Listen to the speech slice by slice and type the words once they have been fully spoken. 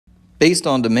Based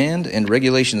on demand and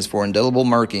regulations for indelible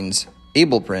markings,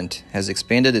 AblePrint has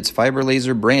expanded its fiber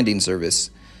laser branding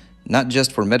service, not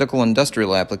just for medical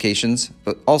industrial applications,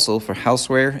 but also for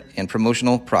houseware and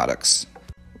promotional products.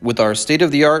 With our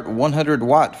state-of-the-art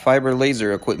 100-watt fiber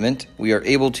laser equipment, we are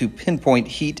able to pinpoint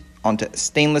heat onto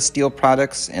stainless steel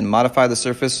products and modify the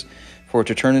surface for it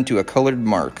to turn into a colored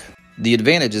mark. The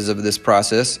advantages of this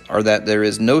process are that there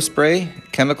is no spray,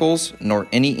 chemicals, nor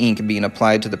any ink being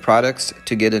applied to the products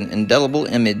to get an indelible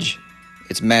image.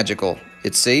 It's magical,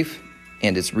 it's safe,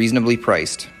 and it's reasonably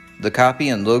priced. The copy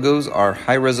and logos are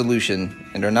high resolution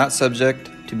and are not subject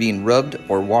to being rubbed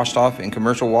or washed off in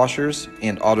commercial washers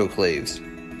and autoclaves.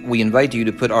 We invite you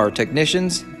to put our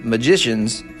technicians,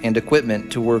 magicians, and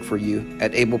equipment to work for you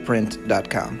at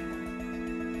ableprint.com.